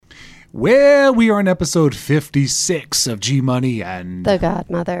Well, we are in episode 56 of G Money and The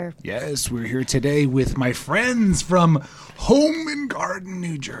Godmother. Yes, we're here today with my friends from Home and Garden,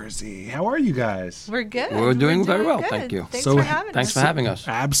 New Jersey. How are you guys? We're good. We're doing very well, good. thank you. Thanks for having us. Thanks for having us.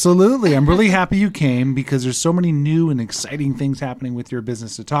 Absolutely. I'm really happy you came because there's so many new and exciting things happening with your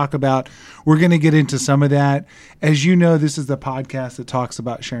business to talk about. We're going to get into some of that. As you know, this is the podcast that talks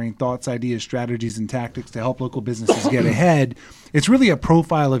about sharing thoughts, ideas, strategies, and tactics to help local businesses get ahead. It's really a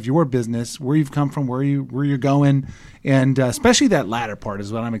profile of your business, where you've come from, where you're going, and especially that latter part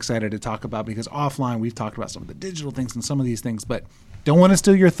is what I'm excited to talk about, because offline we've talked about some of the digital things and some of these things, but don't want to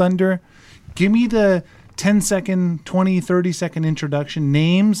steal your thunder. Give me the 10-second, 20, 30-second introduction,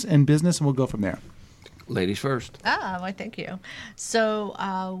 names and business, and we'll go from there. Ladies first. Well, thank you.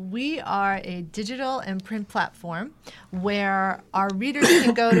 So we are a digital and print platform where our readers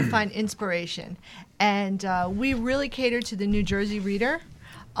can go to find inspiration. And we really cater to the New Jersey reader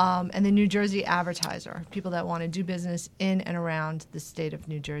and the New Jersey advertiser, people that want to do business in and around the state of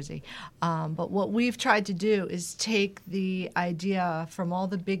New Jersey. But what we've tried to do is take the idea from all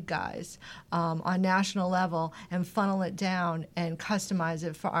the big guys on national level and funnel it down and customize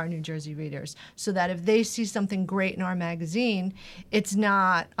it for our New Jersey readers, so that if they see something great in our magazine, it's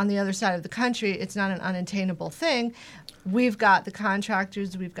not on the other side of the country, it's not an unattainable thing. We've got the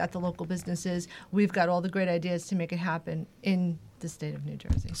contractors, we've got the local businesses, we've got all the great ideas to make it happen in the state of New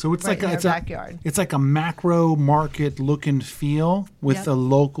Jersey. So it's right like in our backyard. It's like a macro market look and feel with a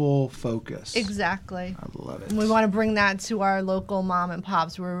local focus. Exactly. I love it. And we want to bring that to our local mom and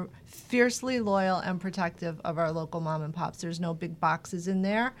pops. We're fiercely loyal and protective of our local mom and pops. There's no big boxes in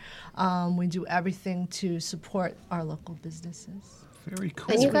there. We do everything to support our local businesses. Very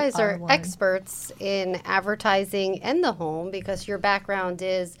cool. And you guys are experts in advertising and the home, because your background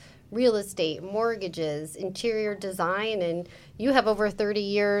is real estate, mortgages, interior design, and you have over 30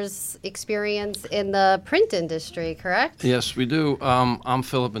 years experience in the print industry, correct? Yes, we do. I'm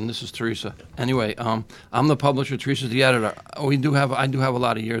Philip, and this is Teresa. Anyway, I'm the publisher. Teresa's the editor. I do have a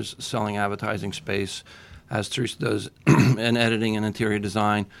lot of years selling advertising space, as Teresa does, in editing and interior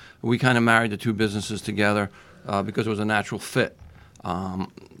design. We kind of married the two businesses together because it was a natural fit.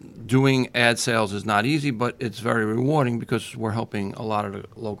 Doing ad sales is not easy, but it's very rewarding because we're helping a lot of the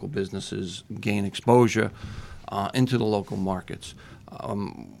local businesses gain exposure into the local markets.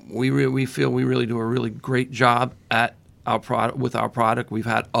 We feel we really do a really great job at our product with our product. We've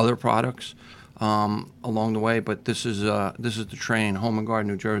had other products along the way, but this is the train. Home and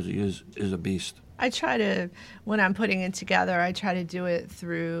Garden, New Jersey is a beast. I try to, when I'm putting it together, I try to do it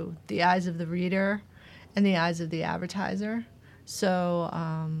through the eyes of the reader and the eyes of the advertiser. So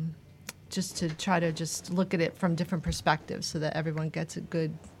just to try to just look at it from different perspectives so that everyone gets a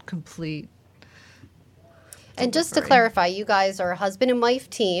good, complete And just to clarify, you guys are a husband and wife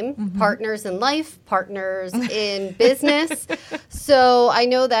team, partners in life, partners in business. So I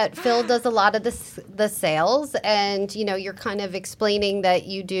know that Phil does a lot of the sales, and you're kind of explaining that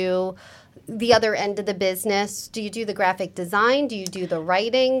you do the other end of the business. Do you do the graphic design? Do you do the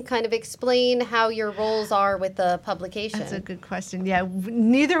writing? Kind of explain how your roles are with the publication. That's a good question. Yeah,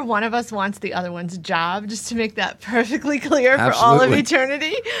 neither one of us wants the other one's job, just to make that perfectly clear for all of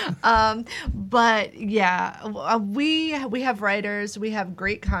eternity. But yeah, we have writers, we have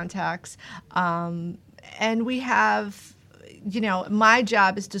great contacts, and we have... my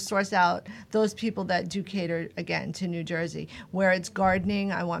job is to source out those people that do cater, again, to New Jersey. Where it's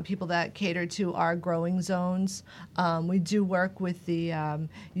gardening, I want people that cater to our growing zones. We do work with the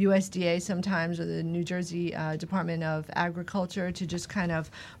USDA sometimes, or the New Jersey Department of Agriculture, to just kind of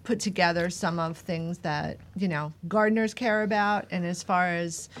put together some of things that, gardeners care about. And as far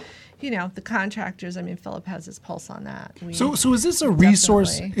as... the contractors, Philip has his pulse on that. So is this a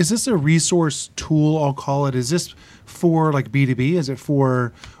resource? Is this a resource tool, I'll call it? Is this for like B2B? Is it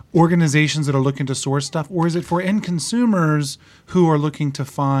for organizations that are looking to source stuff? Or is it for end consumers who are looking to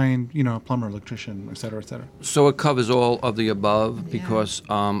find, a plumber, electrician, et cetera, et cetera? So it covers all of the above because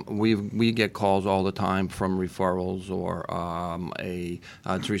we get calls all the time from referrals or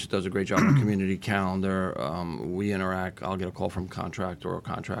Teresa does a great job on community calendar. We interact. I'll get a call from a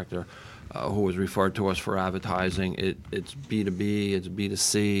contractor who was referred to us for advertising. It's B2B, it's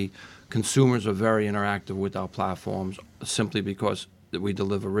B2C. Consumers are very interactive with our platforms simply because we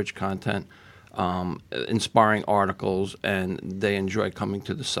deliver rich content, inspiring articles, and they enjoy coming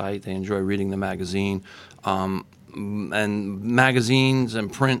to the site. They enjoy reading the magazine. And magazines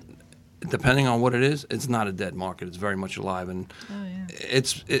and print, depending on what it is, it's not a dead market. It's very much alive. And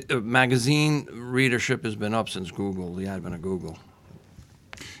magazine readership has been up since Google, the advent of Google.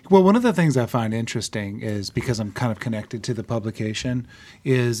 Well, one of the things I find interesting is because I'm kind of connected to the publication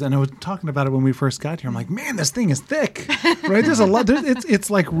and I was talking about it when we first got here. I'm like, man, this thing is thick, right? There's a lot. It's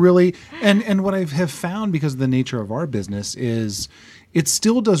like really, and what I have found because of the nature of our business is it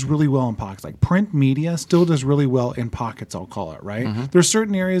still does really well in pockets. Like print media still does really well in pockets, I'll call it, right? Mm-hmm. There's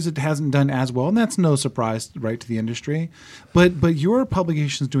certain areas it hasn't done as well, and that's no surprise, right, to the industry. But your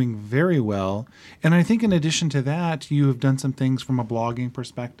publication is doing very well. And I think in addition to that, you have done some things from a blogging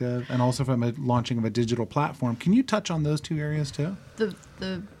perspective and also from a launching of a digital platform. Can you touch on those two areas too? Go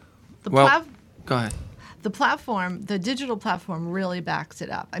ahead. The platform, the digital platform really backs it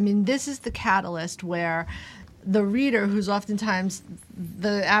up. I mean, this is the catalyst where the reader, who's oftentimes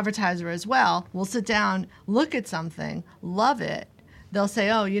the advertiser as well, will sit down, look at something, love it. They'll say,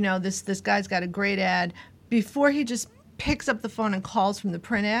 oh, this guy's got a great ad. Before he just picks up the phone and calls from the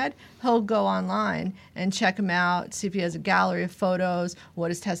print ad, he'll go online and check him out, see if he has a gallery of photos, what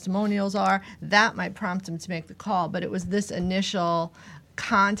his testimonials are. That might prompt him to make the call. But it was this initial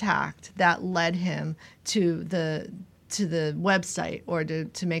contact that led him to the website or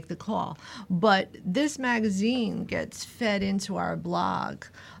to make the call. But this magazine gets fed into our blog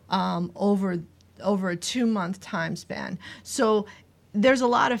over a 2-month time span. So there's a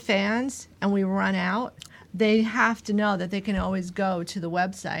lot of fans and we run out. They have to know that they can always go to the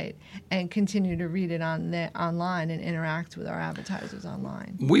website and continue to read it online and interact with our advertisers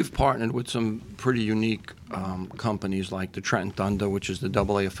online. We've partnered with some pretty unique companies like the Trenton Thunder, which is the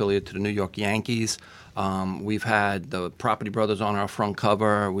AA affiliate to the New York Yankees. We've had the Property Brothers on our front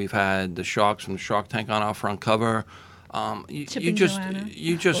cover. We've had the Sharks from the Shark Tank on our front cover. Chip and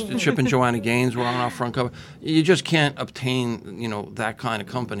Joanna Gaines were on our front cover. You just can't obtain, that kind of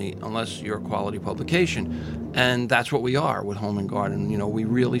company unless you're a quality publication, and that's what we are with Home and Garden. We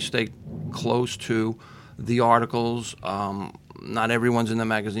really stay close to the articles. Not everyone's in the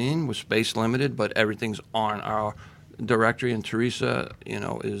magazine. We're space limited, but everything's on our directory. And Teresa,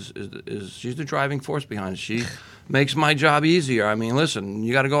 is she's the driving force behind it. She makes my job easier. I mean, listen,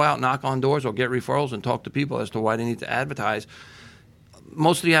 you got to go out, knock on doors, or get referrals and talk to people as to why they need to advertise.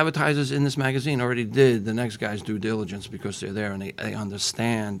 Most of the advertisers in this magazine already did the next guy's due diligence because they're there and they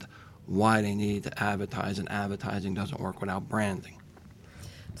understand why they need to advertise, and advertising doesn't work without branding.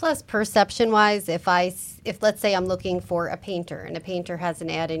 Plus, perception-wise, if let's say I'm looking for a painter and a painter has an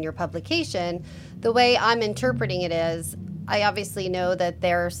ad in your publication, the way I'm interpreting it is I obviously know that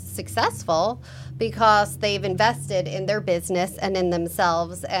they're successful because they've invested in their business and in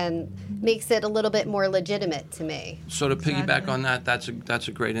themselves, and makes it a little bit more legitimate to me. So to piggyback on that, that's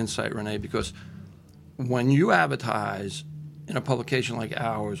a great insight, Renee, because when you advertise in a publication like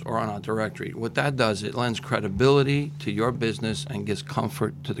ours or on our directory, what that does, it lends credibility to your business and gives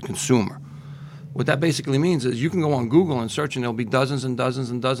comfort to the consumer. What that basically means is you can go on Google and search, and there'll be dozens and dozens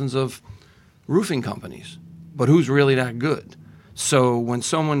and dozens of roofing companies. But who's really that good? So when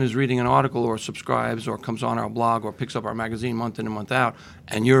someone is reading an article or subscribes or comes on our blog or picks up our magazine month in and month out,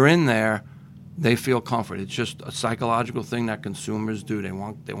 and you're in there, they feel comfort. It's just a psychological thing that consumers do. They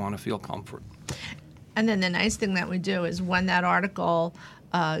want to feel comfort. And then the nice thing that we do is when that article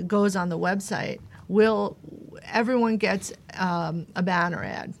goes on the website, everyone gets a banner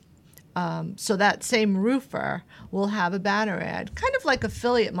ad. So that same roofer will have a banner ad, kind of like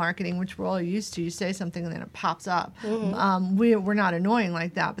affiliate marketing, which we're all used to. You say something and then it pops up. Mm-hmm. We're not annoying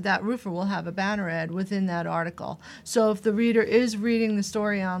like that, but that roofer will have a banner ad within that article. So if the reader is reading the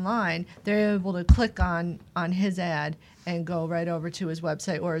story online, they're able to click on his ad and go right over to his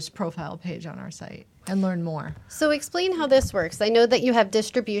website or his profile page on our site and learn more. So explain how this works. I know that you have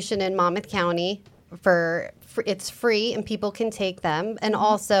distribution in Monmouth County for it's free and people can take them, and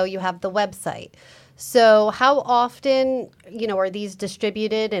also you have the website. So how often, are these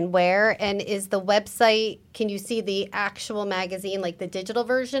distributed and where? And is the website, can you see the actual magazine, like the digital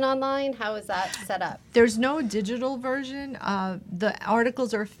version online? How is that set up? There's no digital version. The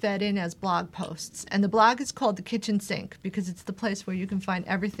articles are fed in as blog posts. And the blog is called The Kitchen Sink because it's the place where you can find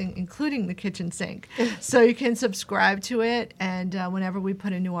everything, including the kitchen sink. So you can subscribe to it, and whenever we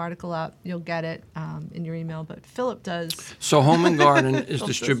put a new article up, you'll get it in your email. But Philip does. So Home and Garden is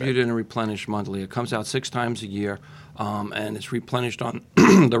distributed and replenished monthly. It comes out 6 times a year, and it's replenished on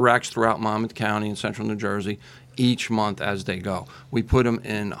the racks throughout Monmouth County and central New Jersey each month as they go. We put them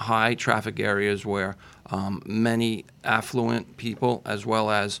in high traffic areas where many affluent people, as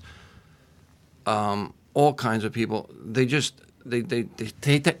well as all kinds of people, they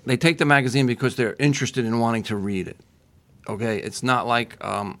take the magazine because they're interested in wanting to read it. Okay, it's not like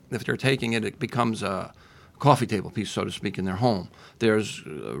if they're taking it, it becomes a coffee table piece, so to speak, in their home. There's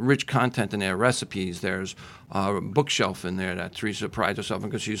rich content in there, recipes. There's a bookshelf in there that Teresa prides herself in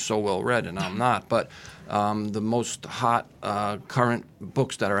because she's so well read and I'm not. But the most hot current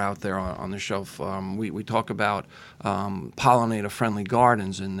books that are out there on the shelf, we talk about pollinator-friendly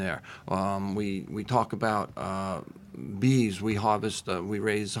gardens in there. We talk about bees. We harvest, we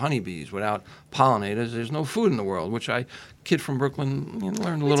raise honeybees. Without pollinators, there's no food in the world, which kid from Brooklyn,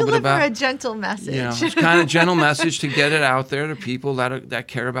 learned a little bit about. Deliver a gentle message. It's kind of gentle message to get it out there to people that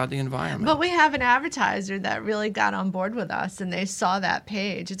care about the environment. But we have an advertiser that really got on board with us, and they saw that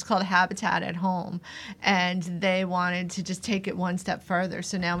page. It's called Habitat at Home, and they wanted to just take it one step further.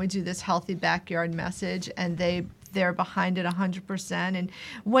 So now we do this healthy backyard message, and they're behind it 100%. And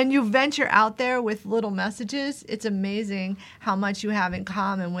when you venture out there with little messages, it's amazing how much you have in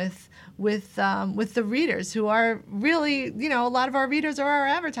common with the readers, who are really, a lot of our readers are our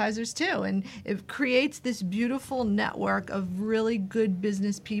advertisers too. And it creates this beautiful network of really good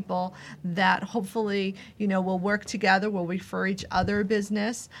business people that hopefully, will work together, will refer each other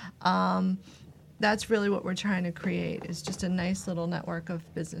business. That's really what we're trying to create, is just a nice little network of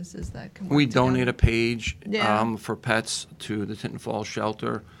businesses that can work We together. donate a page for pets to the Tinton Falls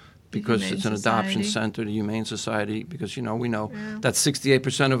Shelter because Humane it's an adoption Society. center, the Humane Society, because, we know that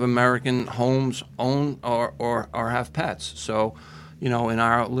 68% of American homes own or have pets. So, in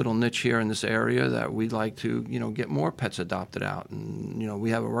our little niche here in this area, that we'd like to, get more pets adopted out. And, we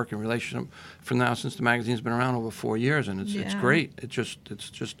have a working relationship from now since the magazine's been around over 4 years, and it's great.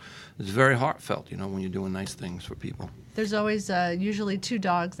 It's very heartfelt, when you're doing nice things for people. There's always usually 2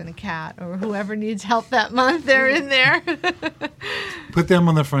 dogs and a cat, or whoever needs help that month, they're in there. Put them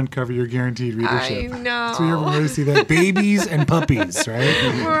on the front cover. You're guaranteed readership. I know. So you're going to see that. Babies and puppies,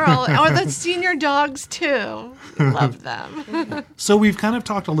 right? Or the senior dogs, too. Love them. So we've kind of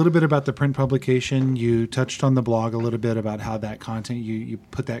talked a little bit about the print publication. You touched on the blog a little bit about how that content, you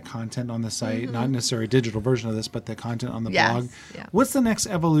put that content on the site, not necessarily a digital version of this, but the content on the blog. Yeah. What's the next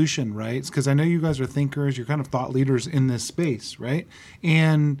evolution, right? Because I know you guys are thinkers. You're kind of thought leaders in this space, right?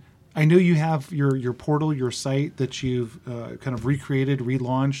 And I know you have your portal, your site that you've kind of recreated,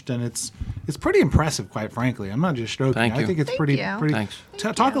 relaunched, and it's pretty impressive, quite frankly. I'm not just joking. Thank you. I think it's Thank pretty. you. Thanks.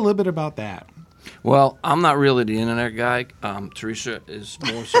 Talk a little bit about that. Well, I'm not really the internet guy. Teresa is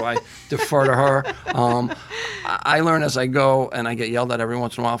more, so I defer to her. I learn as I go, and I get yelled at every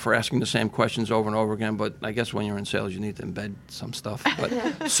once in a while for asking the same questions over and over again. But I guess when you're in sales, you need to embed some stuff.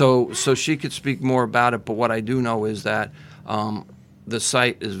 But so she could speak more about it. But what I do know is that the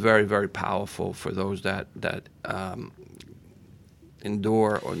site is very, very powerful for those that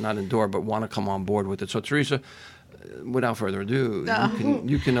endure, or not endure, but want to come on board with it. So Teresa, without further ado,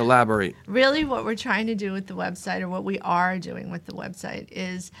 you can elaborate. Really, what we're trying to do with the website, or what we are doing with the website,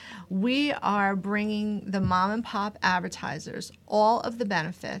 is we are bringing the mom and pop advertisers all of the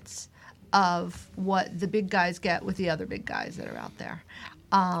benefits of what the big guys get with the other big guys that are out there.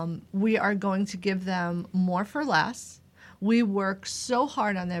 We are going to give them more for less. We work so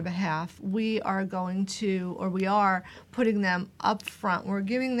hard on their behalf. We are putting them up front. We're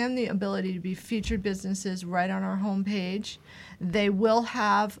giving them the ability to be featured businesses right on our homepage. They will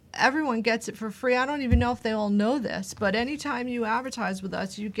have, everyone gets it for free. I don't even know if they all know this, but anytime you advertise with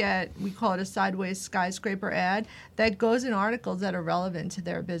us, you get, we call it a sideways skyscraper ad that goes in articles that are relevant to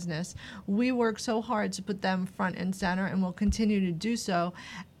their business. We work so hard to put them front and center, and we'll continue to do so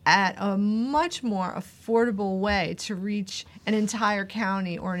at a much more affordable way to reach an entire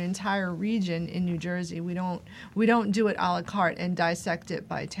county or an entire region in New Jersey. We don't do it a la carte and dissect it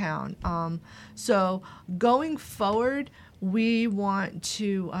by town. So going forward, we want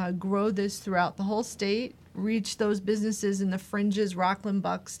to grow this throughout the whole state, reach those businesses in the fringes, Rockland,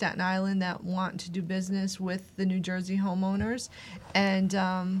 Buck, Staten Island, that want to do business with the New Jersey homeowners, and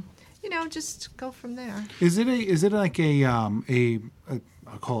just go from there. Is it like a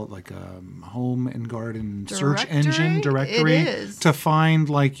I'll call it like a home and garden search engine directory It is. to find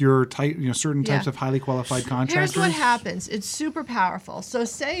like your type, certain types of highly qualified contractors? Here's what happens. It's super powerful. So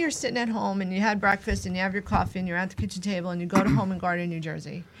say you're sitting at home and you had breakfast and you have your coffee and you're at the kitchen table and you go to Home and Garden, New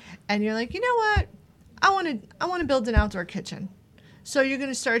Jersey, and you're like, you know what? I want to build an outdoor kitchen. So you're going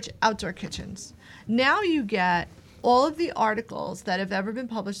to search outdoor kitchens. Now you get all of the articles that have ever been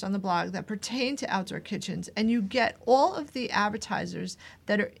published on the blog that pertain to outdoor kitchens, and you get all of the advertisers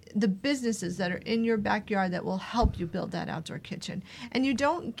that are the businesses that are in your backyard that will help you build that outdoor kitchen. And you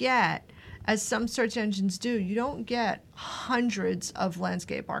don't get, as some search engines do, you don't get hundreds of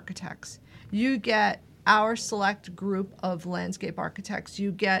landscape architects. You get our select group of landscape architects.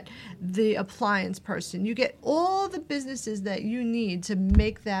 You get the appliance person. You get all the businesses that you need to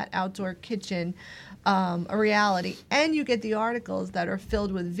make that outdoor kitchen a reality. And you get the articles that are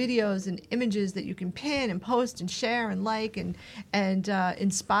filled with videos and images that you can pin and post and share and like and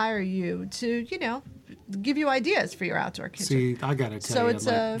inspire you to, give you ideas for your outdoor kitchen. See, I got to tell you,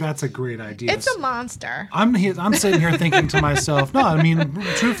 that's a great idea. It's a monster. I'm sitting here thinking to myself, no, I mean,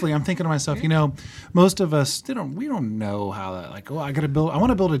 truthfully, I'm thinking to myself, most of us, we don't know how that, I want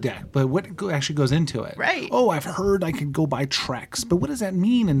to build a deck, but what actually goes into it? Right. Oh, I've heard I could go buy Trex, but what does that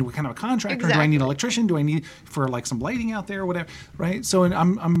mean? And what kind of a contractor? Exactly. Do I need an electrician? Do I need for some lighting out there or whatever? Right. So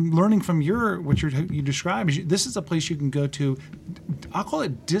I'm learning from what you describe. This is a place you can go to. I'll call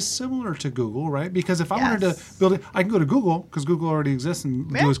it dissimilar to Google, right? Because if I wanted to build it, I can go to Google because Google already exists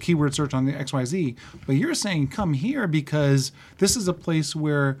and do a keyword search on the XYZ. But you're saying come here because this is a place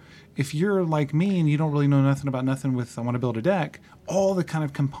where if you're like me and you don't really know nothing about nothing with I want to build a deck, all the kind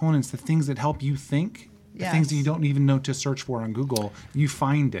of components, the things that help you think, the things that you don't even know to search for on Google, you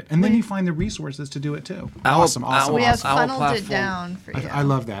find it. And then you find the resources to do it too. Awesome. We have funneled it down for you. I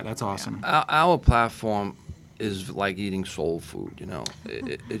love that. That's awesome. Our platform is like eating soul food,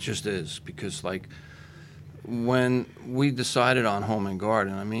 It just is because when we decided on home and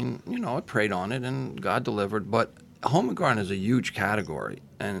garden, I prayed on it and God delivered, but home and garden is a huge category.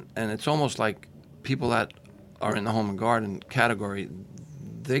 And it's almost like people that are in the home and garden category,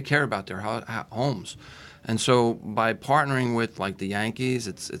 they care about their homes. And so by partnering with the Yankees,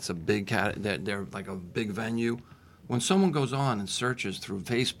 it's a big they're like a big venue. When someone goes on and searches through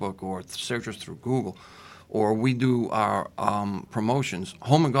Facebook or searches through Google, or we do our promotions,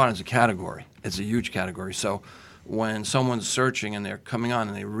 home and garden is a category. It's a huge category. So when someone's searching and they're coming on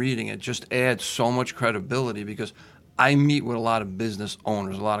and they're reading, it just adds so much credibility because I meet with a lot of business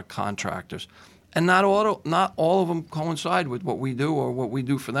owners, a lot of contractors, and not all of them coincide with what we do or what we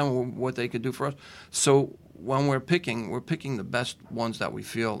do for them or what they could do for us. So when we're picking the best ones that we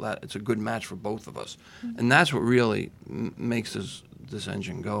feel that it's a good match for both of us. And that's what really makes this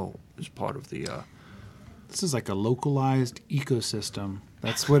engine go as part of the... This is like a localized ecosystem.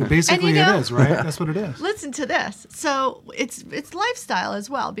 That's what basically it is, right? That's what it is. Listen to this. So it's lifestyle as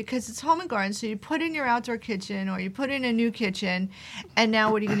well because it's home and garden. So you put in your outdoor kitchen or you put in a new kitchen, and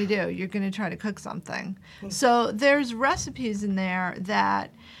now what are you going to do? You're going to try to cook something. So there's recipes in there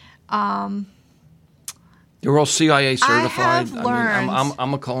that... You're all CIA certified. I have learned,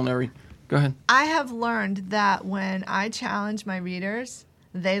 I'm a culinary. Go ahead. I have learned that when I challenge my readers...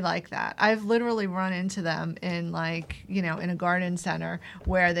 They like that. I've literally run into them in in a garden center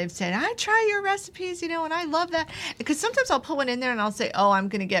where they've said, I try your recipes, and I love that. Because sometimes I'll put one in there and I'll say, I'm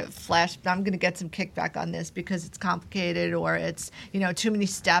going to get I'm going to get some kickback on this because it's complicated or it's, too many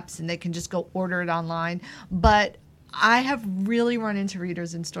steps and they can just go order it online. But I have really run into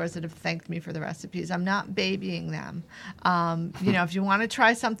readers in stores that have thanked me for the recipes. I'm not babying them. If you want to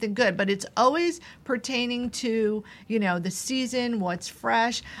try something good, but it's always pertaining to, the season, what's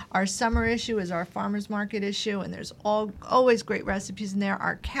fresh. Our summer issue is our farmers market issue, and there's always great recipes in there.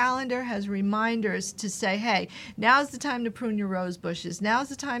 Our calendar has reminders to say, hey, now's the time to prune your rose bushes. Now's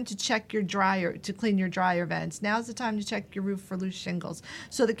the time to check your dryer, to clean your dryer vents. Now's the time to check your roof for loose shingles.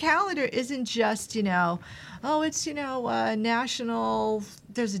 So the calendar isn't just, it's, national,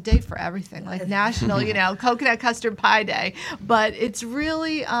 there's a day for everything, like national, coconut custard pie day. But it's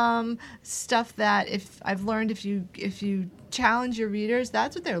really stuff that I've learned if you challenge your readers,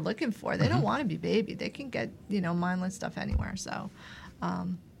 that's what they're looking for. They don't want to be babied. They can get, mindless stuff anywhere. So,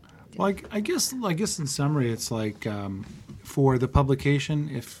 Well, I guess in summary, it's like for the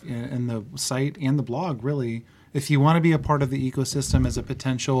publication, and the site and the blog, really, if you want to be a part of the ecosystem as a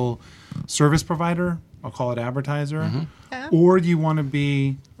potential service provider, I'll call it advertiser, or you want to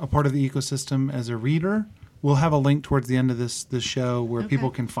be a part of the ecosystem as a reader, we'll have a link towards the end of this show where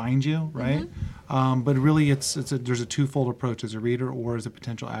people can find you, right? But really, there's a twofold approach as a reader or as a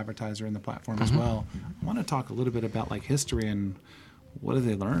potential advertiser in the platform as well. I want to talk a little bit about history and what have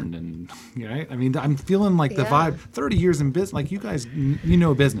they learned, and right? I'm feeling like the vibe. 30 years in business, you guys,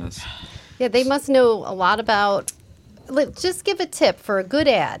 business. Yeah, they must know a lot about. Just give a tip for a good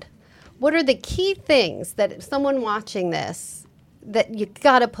ad. What are the key things that someone watching this that you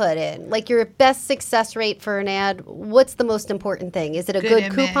got to put in? Your best success rate for an ad, what's the most important thing? Is it a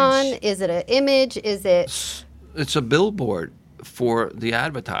good coupon? Is it an image? Is it... It's a billboard for the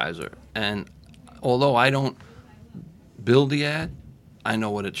advertiser. And although I don't build the ad, I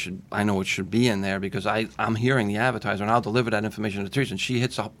know it should be in there because I'm hearing the advertiser and I'll deliver that information to Teresa and she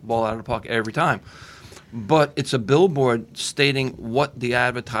hits the ball out of the park every time. But it's a billboard stating what the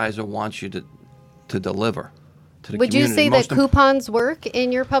advertiser wants you to to deliver to the Would you community. say that coupons work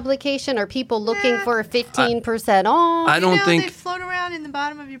in your publication? Are people looking for a 15% off? I don't think they float around in the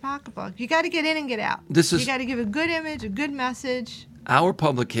bottom of your pocketbook. You got to get in and get out. You got to give a good image, a good message. Our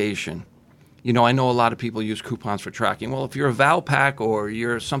publication, you know, I know a lot of people use coupons for tracking. Well, if you're a Valpak or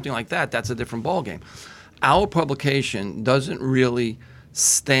you're something like that, that's a different ballgame. Our publication doesn't really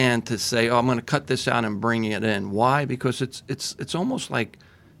stand to say, oh, I'm going to cut this out and bring it in. Why? Because it's almost like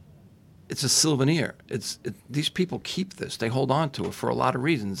it's a souvenir. These people keep this. They hold on to it for a lot of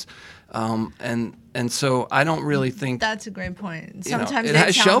reasons. And so I don't really think... That's a great point. You know, Sometimes it they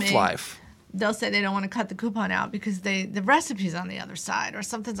has tell shelf me, life. They'll say they don't want to cut the coupon out because the recipe's on the other side or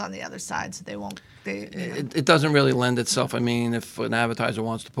something's on the other side, so they won't... It doesn't really lend itself. I mean, if an advertiser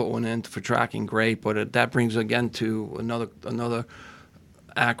wants to put one in for tracking, great, but that brings again to another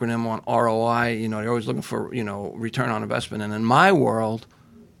acronym on ROI. You know, they're always looking for, you know, return on investment. And in my world,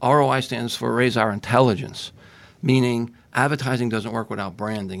 ROI stands for raise our intelligence, meaning advertising doesn't work without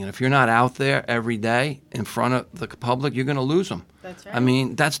branding. And if you're not out there every day in front of the public, you're going to lose them. That's right. I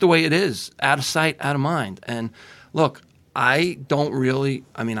mean, that's the way it is. Out of sight, out of mind. And look, I don't really,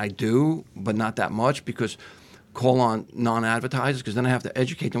 I mean, I do, but not that much because call on non-advertisers because then I have to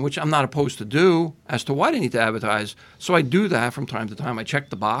educate them, which I'm not opposed to do as to why they need to advertise. So I do that from time to time. I check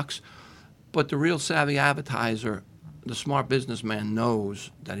the box. But the real savvy advertiser, the smart businessman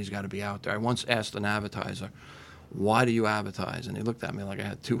knows that he's got to be out there. I once asked an advertiser, why do you advertise? And he looked at me like I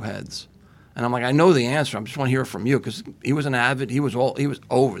had two heads. And I'm like, I know the answer. I just want to hear it from you because he was an avid. He was out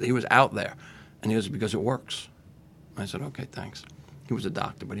there. And he was because it works. I said, okay, thanks. He was a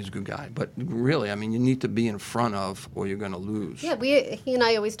doctor, but he's a good guy. But really, I mean, you need to be in front of or you're going to lose. Yeah, he and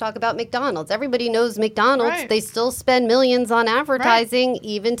I always talk about McDonald's. Everybody knows McDonald's. Right. They still spend millions on advertising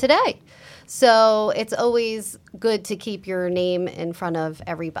even today. So it's always good to keep your name in front of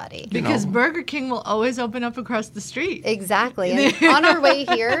everybody. Because Burger King will always open up across the street. Exactly. And on our way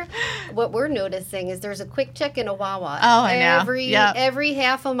here, what we're noticing is there's a Quick Check and a Wawa. Oh, I know. Every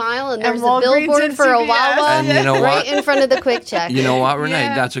half a mile, and And there's a Walgreens billboard and for a CVS. Wawa And you know right what? in front of the Quick Check. You know what, Renee?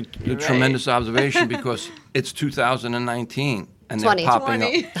 Yeah. That's a tremendous observation because it's 2019 and 20. they're popping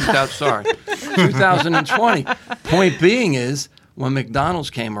up. 2020. Point being is when McDonald's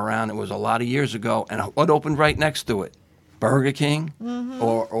came around, it was a lot of years ago, and what opened right next to it? Burger King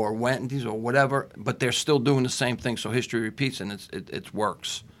or Wendy's or whatever, but they're still doing the same thing. So history repeats, and it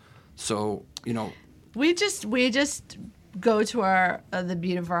works. So, you know. We just go to our the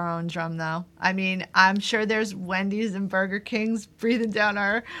beat of our own drum, though. I mean, I'm sure there's Wendy's and Burger Kings breathing down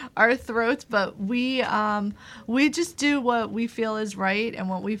our throats, but we just do what we feel is right and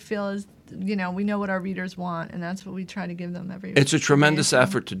what we feel is, you know, we know what our readers want, and that's what we try to give them every. It's a tremendous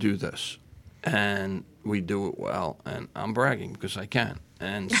effort to do this, and we do it well, and I'm bragging because I can.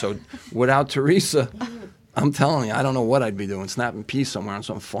 And so, without Teresa. I'm telling you, I don't know what I'd be doing, snapping peas somewhere on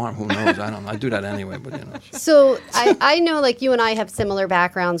some farm. Who knows? I don't know. I do that anyway, but you know. So I know, like, you and I have similar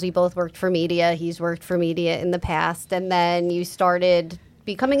backgrounds. We both worked for media. He's worked for media in the past, and then you started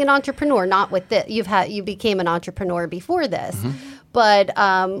becoming an entrepreneur. Not with this. You became an entrepreneur before this. Mm-hmm.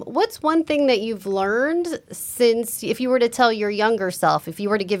 But what's one thing that you've learned since, if you were to tell your younger self, if you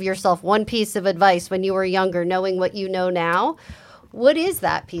were to give yourself one piece of advice when you were younger, knowing what you know now? What is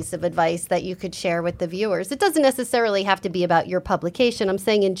that piece of advice that you could share with the viewers? It doesn't necessarily have to be about your publication. I'm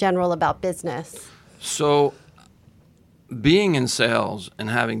saying in general about business. So being in sales and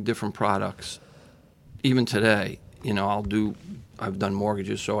having different products, even today, you know, I've done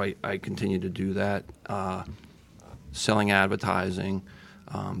mortgages, so I continue to do that, selling advertising,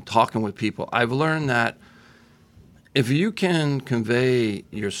 talking with people. I've learned that if you can convey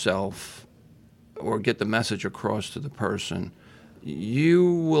yourself or get the message across to the person,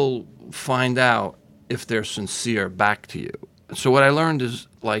 you will find out if they're sincere back to you. So what I learned is,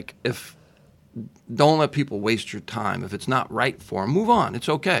 like, don't let people waste your time. If it's not right for them, move on. It's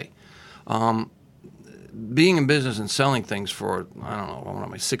okay. Being in business and selling things for, I don't know, what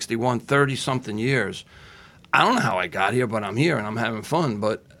am I, 61, 30-something years, I don't know how I got here, but I'm here and I'm having fun.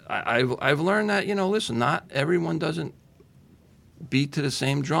 But I've learned that, you know, listen, not everyone doesn't beat to the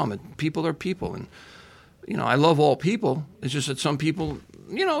same drum. People are people, and you know, I love all people. It's just that some people,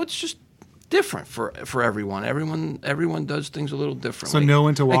 you know, it's just different for everyone. Everyone does things a little differently. So know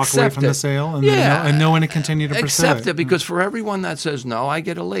when to walk away from the sale and know when to continue to pursue Accept it, because for everyone that says no, I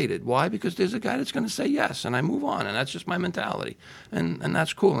get elated. Why? Because there's a guy that's going to say yes, and I move on, and that's just my mentality. And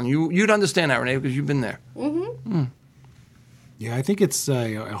that's cool. And you'd understand that, Renee, because you've been there. Mm-hmm. Mm. Yeah, I think it's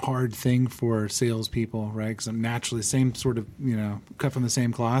a hard thing for salespeople, right? Because I'm naturally same sort of, you know, cut from the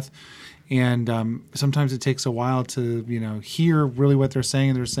same cloth. And sometimes it takes a while to, you know, hear really what they're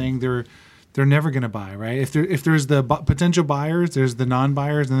saying. They're saying they're they're never going to buy, right? If there's the potential buyers, there's the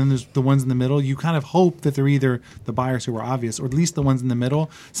non-buyers, and then there's the ones in the middle. You kind of hope that they're either the buyers who are obvious, or at least the ones in the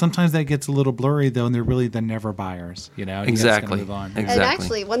middle. Sometimes that gets a little blurry, though, and they're really the never buyers. You know, Exactly. You guys gotta move on. Exactly. And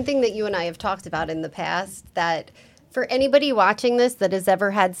actually, one thing that you and I have talked about in the past, that for anybody watching this that has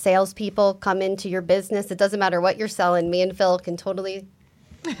ever had salespeople come into your business, it doesn't matter what you're selling. Me and Phil can totally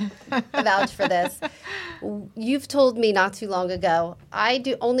vouch for this. You've told me not too long ago, I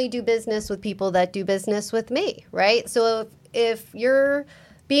only do business with people that do business with me, right? So if you're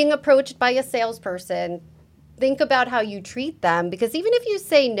being approached by a salesperson, think about how you treat them, because even if you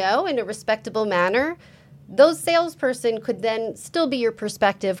say no in a respectable manner, those salesperson could then still be your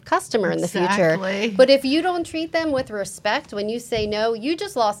prospective customer in the future. But if you don't treat them with respect when you say no, you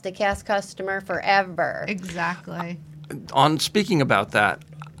just lost a cast customer forever. Exactly. On speaking about that,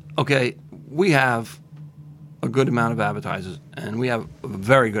 okay, we have a good amount of advertisers, and we have a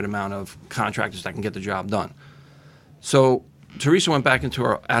very good amount of contractors that can get the job done. So Teresa went back into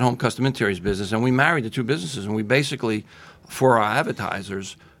our at-home custom interiors business, and we married the two businesses, and we basically, for our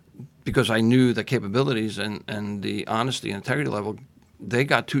advertisers, because I knew the capabilities and the honesty and integrity level, they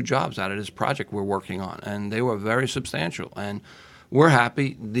got two jobs out of this project we're working on, and they were very substantial. And we're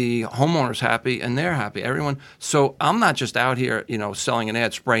happy, the homeowner's happy, and they're happy, everyone. So I'm not just out here, selling an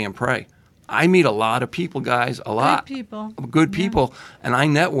ad, spray and pray. I meet a lot of people, guys, a lot. Good people. And I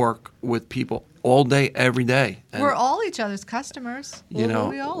network with people all day, every day. And we're all each other's customers. We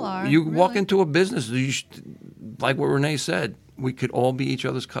all are. You walk into a business, like what Renee said, we could all be each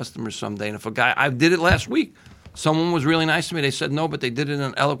other's customers someday. And if a guy, I did it last week. Someone was really nice to me. They said no, but they did it in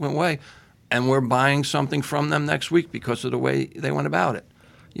an eloquent way. And we're buying something from them next week because of the way they went about it.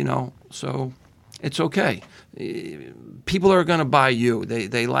 So it's okay. People are going to buy you.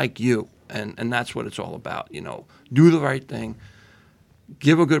 They like you. And that's what it's all about. Do the right thing,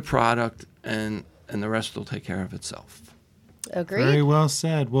 give a good product, and the rest will take care of itself. Agreed. Very well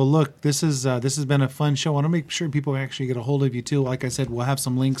said. Well, look, this has been a fun show. I want to make sure people actually get a hold of you too. Like I said, we'll have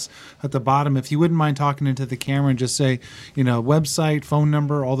some links at the bottom. If you wouldn't mind talking into the camera and just say, website, phone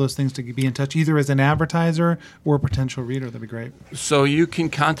number, all those things to be in touch, either as an advertiser or a potential reader, that'd be great. So you can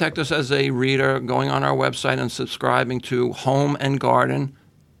contact us as a reader going on our website and subscribing to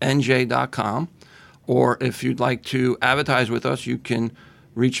homeandgardenNJ.com. Or if you'd like to advertise with us, you can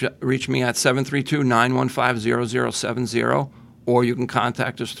reach me at 732-915-0070, or you can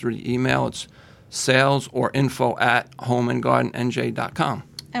contact us through the email. It's sales or info@homeandgardenNJ.com.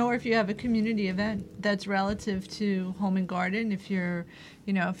 Or if you have a community event that's relative to home and garden, if you're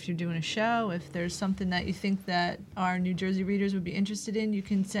doing a show, if there's something that you think that our New Jersey readers would be interested in, you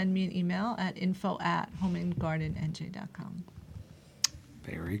can send me an email at info@homeandgardenNJ.com.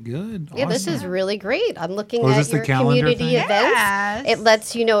 Very good. Yeah, Awesome. This is really great. I'm looking is at this the your calendar community thing? events. Yes. It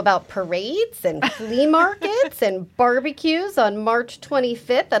lets you know about parades and flea markets and barbecues on March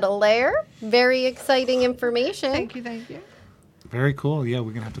 25th at Alaire. Very exciting information. Thank you. Very cool. Yeah,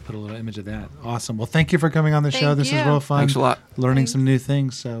 we're going to have to put a little image of that. Awesome. Well, thank you for coming on the show. Thank This you. is real fun. Thanks a lot. Learning some new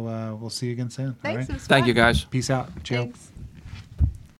things. So we'll see you again soon. Thanks. All right. It was Thank fun. you, guys. Peace out. Joe. Thanks.